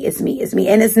 It's me, it's me, it's me.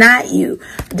 And it's not you.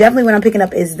 Definitely what I'm picking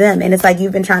up is them. And it's like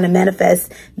you've been trying to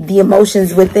manifest the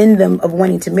emotions within them of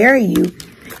wanting to marry you.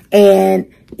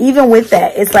 And even with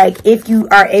that, it's like, if you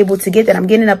are able to get that, I'm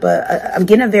getting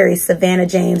a very Savannah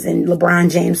James and LeBron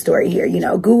James story here. You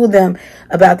know, Google them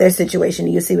about their situation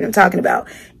and you'll see what I'm talking about.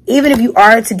 Even if you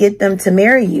are to get them to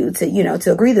marry you, to, you know,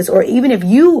 to agree this, or even if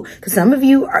you, because some of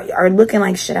you are looking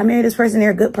like, should I marry this person?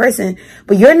 They're a good person,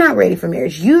 but you're not ready for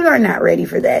marriage. You are not ready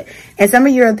for that. And some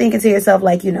of you are thinking to yourself,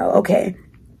 like, you know, okay,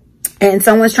 and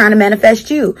someone's trying to manifest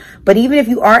you. But even if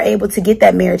you are able to get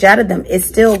that marriage out of them, it's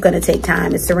still going to take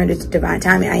time. It's surrender to divine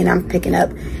timing. I'm picking up,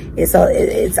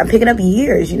 I'm picking up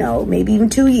years, you know, maybe even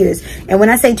 2 years. And when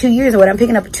I say 2 years, what I'm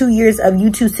picking up 2 years of you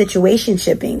two situation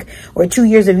shipping, or 2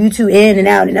 years of you two in and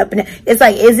out and up and down. It's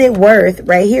like, is it worth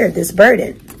right here, this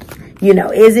burden? You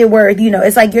know, is it worth, you know,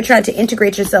 it's like you're trying to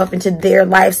integrate yourself into their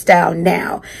lifestyle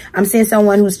now. I'm seeing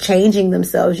someone who's changing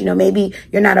themselves. You know, maybe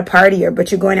you're not a partier,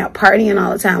 but you're going out partying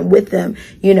all the time with them,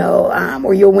 you know,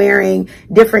 or you're wearing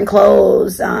different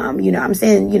clothes. You know, I'm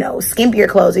saying, you know, skimpier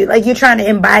clothes. Like, you're trying to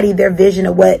embody their vision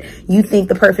of what you think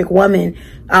the perfect woman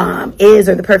is,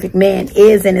 or the perfect man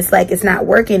is. And it's like, it's not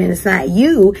working, and it's not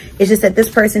you. It's just that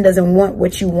this person doesn't want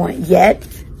what you want yet.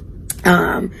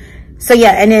 So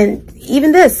yeah, and then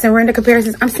even this surrender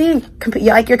comparisons, I'm seeing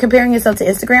like you're comparing yourself to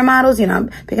Instagram models. You know, I'm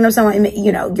picking up someone,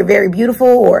 you know, you're very beautiful,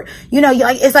 or, you know,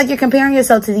 it's like you're comparing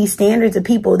yourself to these standards of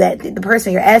people that the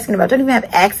person you're asking about don't even have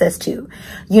access to,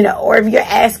 you know. Or if you're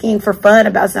asking for fun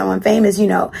about someone famous, you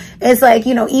know, it's like,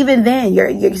 you know, even then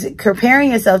you're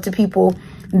comparing yourself to people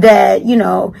that, you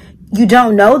know, you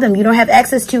don't know them, you don't have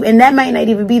access to, and that might not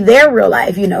even be their real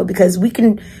life, you know, because we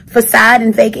can facade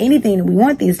and fake anything that we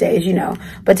want these days, you know.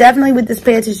 But definitely with this,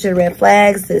 pay attention to the red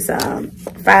flags, this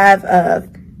 5 of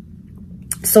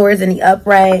Swords in the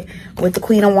upright with the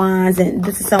Queen of Wands, and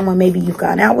this is someone maybe you've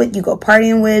gone out with, you go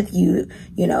partying with, you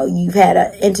know, you've had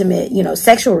an intimate, you know,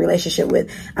 sexual relationship with.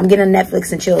 I'm getting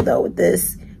Netflix and chill though with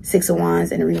this Six of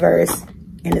Wands in the reverse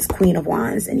and this Queen of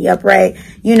Wands in the upright,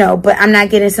 you know, but I'm not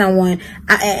getting someone,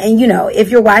 and you know, if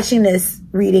you're watching this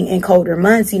reading in colder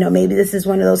months, you know, maybe this is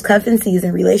one of those cuffing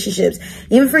season relationships.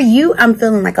 Even for you, I'm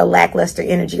feeling like a lackluster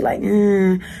energy, like,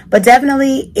 but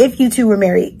definitely if you two were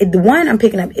married, the one I'm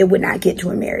picking up, it would not get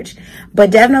to a marriage,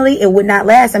 but definitely it would not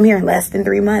last. I'm hearing less than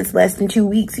 3 months, less than 2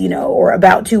 weeks, you know, or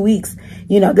about 2 weeks.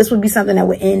 You know, this would be something that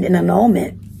would end in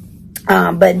annulment.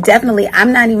 But definitely,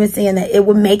 I'm not even saying that it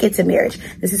would make it to marriage.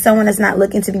 This is someone that's not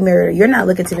looking to be married, or you're not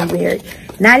looking to be married,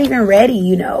 not even ready,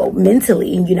 you know,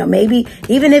 mentally, you know, maybe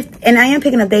even if, and I am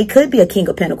picking up, they could be a King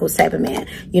of Pentacles type of man,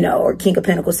 you know, or King of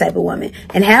Pentacles type of woman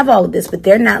and have all of this, but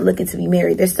they're not looking to be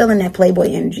married. They're still in that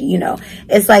Playboy energy, you know,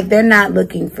 it's like they're not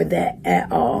looking for that at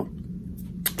all.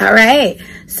 All right.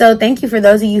 So thank you for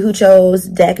those of you who chose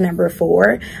deck number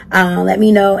 4. Let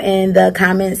me know in the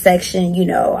comment section, you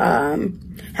know,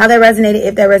 how that resonated,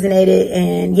 if that resonated.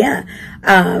 And yeah,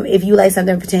 if you like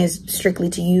something that pertains strictly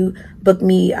to you, book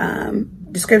me,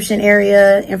 description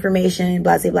area, information,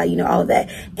 blah, blah, blah, you know, all of that.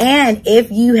 And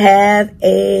if you have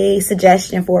a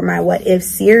suggestion for my What If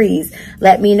series,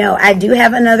 let me know. I do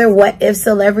have another What If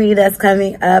celebrity that's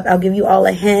coming up. I'll give you all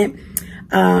a hint.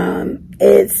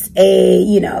 It's a,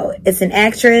 you know, it's an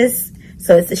actress.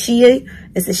 So it's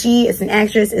an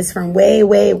actress. It's from way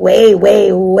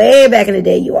back in the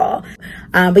day, you all.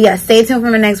 But yeah, stay tuned for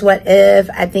my next What If.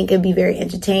 I think it'd be very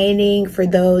entertaining for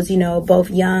those, you know, both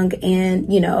young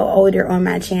and, you know, older on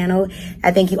my channel.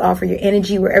 I thank you all for your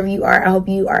energy wherever you are. I hope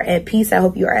you are at peace. I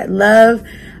hope you are at love.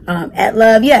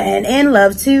 Yeah, and in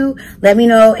love too. Let me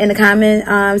know in the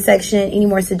comment section any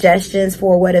more suggestions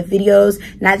for What If videos,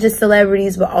 not just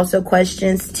celebrities, but also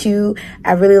questions too.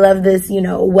 I really love this, you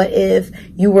know, what if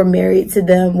you were married to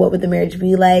them? What would the marriage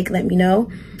be like? Let me know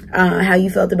how you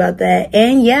felt about that.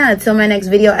 And yeah, until my next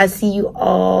video, I see you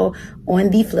all on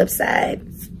the flip side.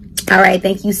 All right,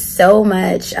 thank you so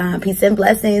much. Peace and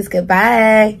blessings.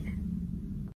 Goodbye.